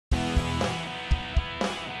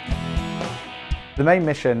The main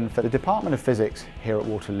mission for the Department of Physics here at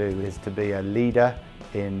Waterloo is to be a leader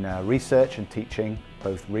in research and teaching,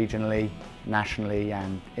 both regionally, nationally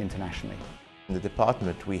and internationally. In the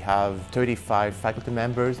department we have 35 faculty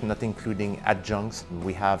members, not including adjuncts.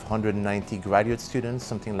 We have 190 graduate students,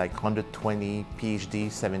 something like 120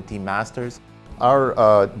 PhD, 70 masters.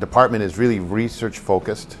 Our department is really research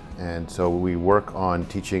focused, and so we work on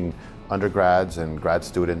teaching undergrads and grad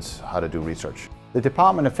students how to do research. The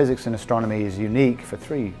Department of Physics and Astronomy is unique for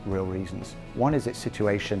three real reasons. One is its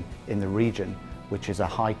situation in the region, which is a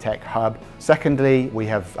high-tech hub. Secondly, we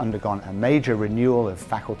have undergone a major renewal of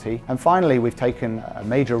faculty. And finally, we've taken a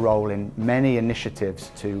major role in many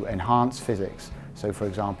initiatives to enhance physics. So for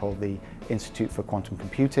example, the Institute for Quantum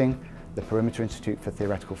Computing, the Perimeter Institute for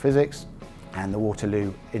Theoretical Physics, and the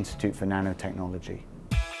Waterloo Institute for Nanotechnology.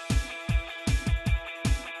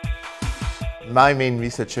 My main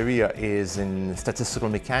research area is in statistical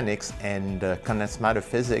mechanics and condensed matter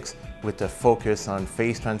physics, with a focus on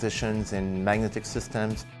phase transitions in magnetic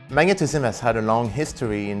systems. Magnetism has had a long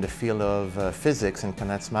history in the field of physics and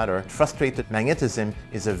condensed matter. Frustrated magnetism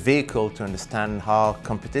is a vehicle to understand how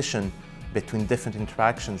competition between different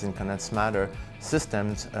interactions in condensed matter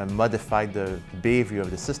systems modify the behavior of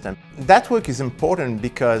the system. That work is important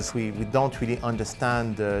because we don't really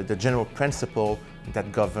understand the general principle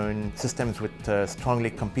that govern systems with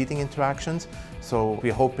strongly competing interactions. So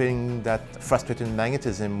we're hoping that frustrated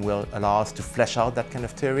magnetism will allow us to flesh out that kind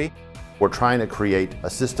of theory. We're trying to create a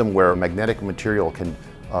system where magnetic material can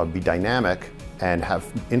be dynamic and have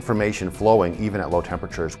information flowing even at low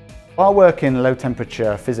temperatures. Our work in low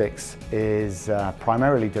temperature physics is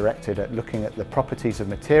primarily directed at looking at the properties of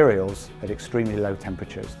materials at extremely low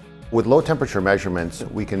temperatures. With low temperature measurements,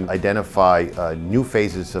 we can identify new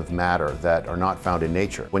phases of matter that are not found in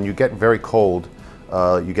nature. When you get very cold,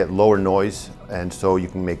 you get lower noise, and so you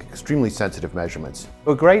can make extremely sensitive measurements.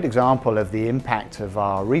 A great example of the impact of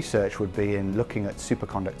our research would be in looking at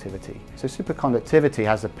superconductivity. So superconductivity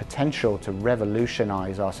has the potential to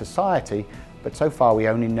revolutionize our society, but so far we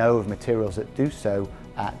only know of materials that do so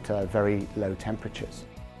at very low temperatures.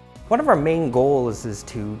 One of our main goals is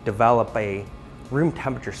to develop a room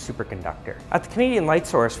temperature superconductor. At the Canadian Light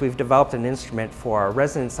Source, we've developed an instrument for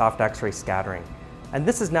resonant soft X-ray scattering. And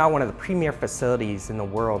this is now one of the premier facilities in the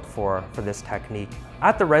world for this technique.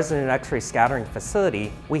 At the resonant X-ray scattering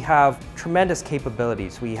facility, we have tremendous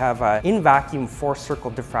capabilities. We have an in-vacuum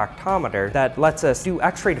four-circle diffractometer that lets us do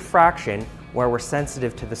X-ray diffraction where we're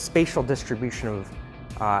sensitive to the spatial distribution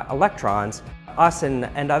of electrons. Us and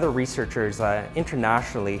other researchers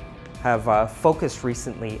internationally have focused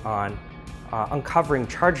recently on uncovering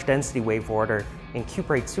charge density wave order in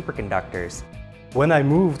cuprate superconductors. When I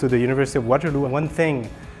moved to the University of Waterloo, one thing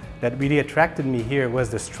that really attracted me here was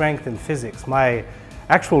the strength in physics. My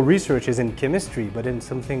actual research is in chemistry, but in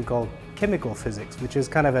something called chemical physics, which is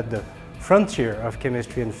kind of at the frontier of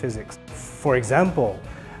chemistry and physics. For example,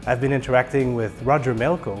 I've been interacting with Roger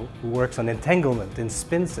Melko, who works on entanglement in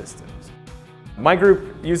spin systems. My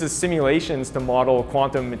group uses simulations to model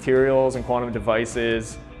quantum materials and quantum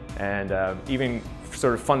devices, and even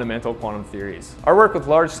sort of fundamental quantum theories. Our work with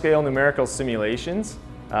large-scale numerical simulations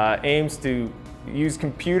aims to use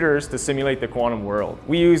computers to simulate the quantum world.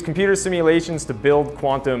 We use computer simulations to build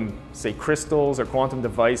quantum, say, crystals or quantum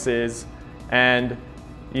devices, and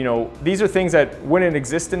these are things that wouldn't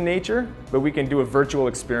exist in nature, but we can do a virtual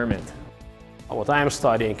experiment. What I am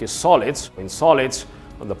studying is solids. In solids,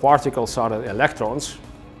 the particles are electrons,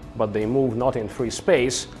 but they move not in free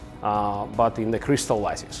space, but in the crystal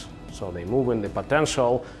lattice. So they move in the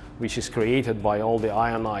potential, which is created by all the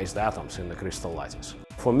ionized atoms in the crystal lattice.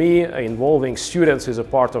 For me, involving students is a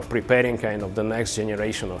part of preparing kind of the next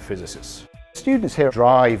generation of physicists. Students here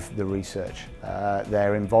drive the research.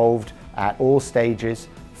 They're involved at all stages,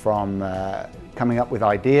 from coming up with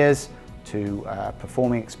ideas to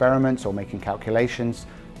performing experiments or making calculations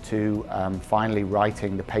to finally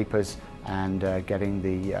writing the papers and getting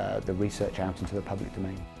the research out into the public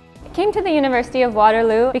domain. I came to the University of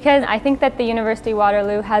Waterloo because I think that the University of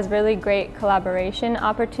Waterloo has really great collaboration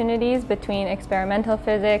opportunities between experimental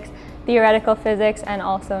physics, theoretical physics, and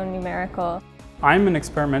also numerical. I'm an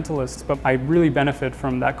experimentalist, but I really benefit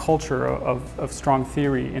from that culture of strong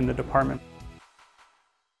theory in the department.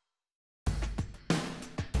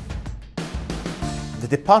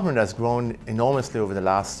 The department has grown enormously over the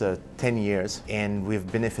last 10 years, and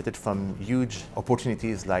we've benefited from huge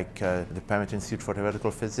opportunities like the Perimeter Institute for Theoretical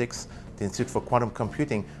Physics, the Institute for Quantum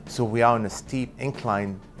Computing, so we are on a steep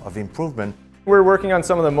incline of improvement. We're working on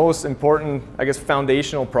some of the most important,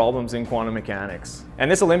 foundational problems in quantum mechanics. And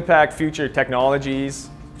this will impact future technologies,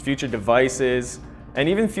 future devices, and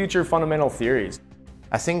even future fundamental theories.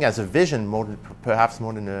 I think as a vision, perhaps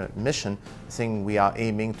more than a mission, I think we are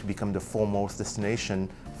aiming to become the foremost destination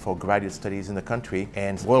for graduate studies in the country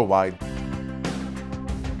and worldwide.